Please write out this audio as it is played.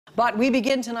But we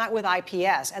begin tonight with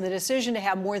IPS and the decision to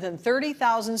have more than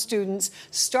 30,000 students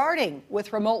starting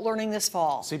with remote learning this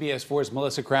fall. CBS 4's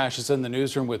Melissa Crash is in the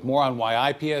newsroom with more on why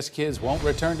IPS kids won't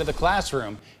return to the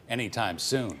classroom anytime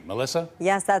soon. Melissa?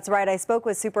 Yes, that's right. I spoke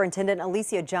with Superintendent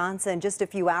Alicia Johnson just a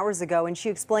few hours ago, and she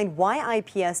explained why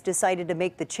IPS decided to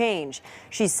make the change.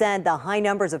 She said the high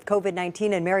numbers of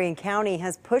COVID-19 in Marion County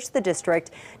has pushed the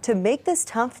district to make this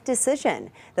tough decision.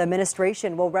 The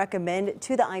administration will recommend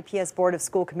to the IPS Board of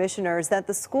School Commissioners that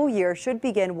the school year should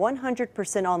begin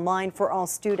 100% online for all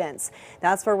students.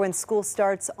 That's for when school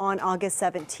starts on August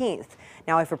 17th.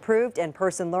 Now, if approved,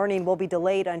 in-person learning will be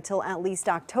delayed until at least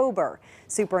October.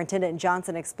 Superintendent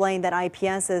Johnson explained that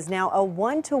IPS is now a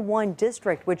one-to-one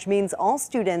district, which means all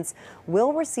students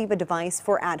will receive a device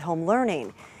for at-home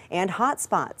learning. And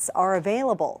hotspots are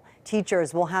available.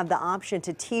 Teachers will have the option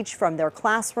to teach from their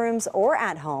classrooms or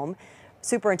at home.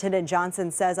 Superintendent Johnson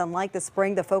says, unlike the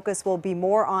spring, the focus will be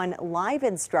more on live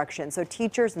instruction, so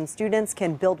teachers and students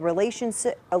can build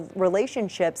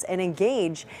relationships and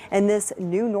engage in this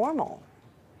new normal.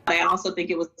 I also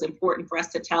think it was important for us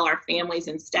to tell our families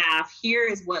and staff, here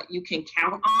is what you can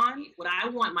count on. What I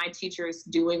want my teachers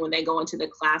doing when they go into the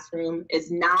classroom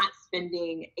is not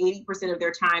spending 80% of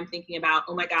their time thinking about,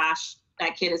 oh my gosh,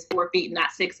 that kid is 4 feet,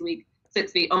 not 6 feet.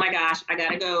 Oh my gosh, I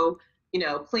gotta go,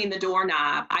 clean the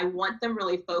doorknob. I want them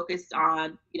really focused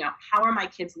on, how are my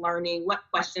kids learning? What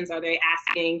questions are they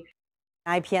asking?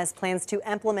 IPS plans to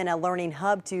implement a learning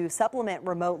hub to supplement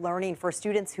remote learning for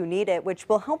students who need it, which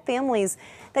will help families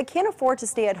that can't afford to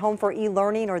stay at home for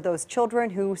e-learning or those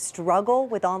children who struggle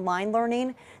with online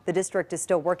learning. The district is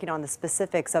still working on the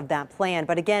specifics of that plan.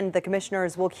 But again, the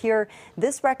commissioners will hear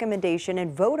this recommendation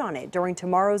and vote on it during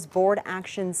tomorrow's board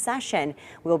action session.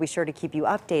 We'll be sure to keep you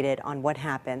updated on what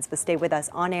happens, but stay with us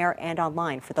on air and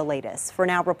online for the latest. For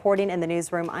now, reporting in the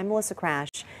newsroom, I'm Melissa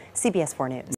Crash, CBS 4 News.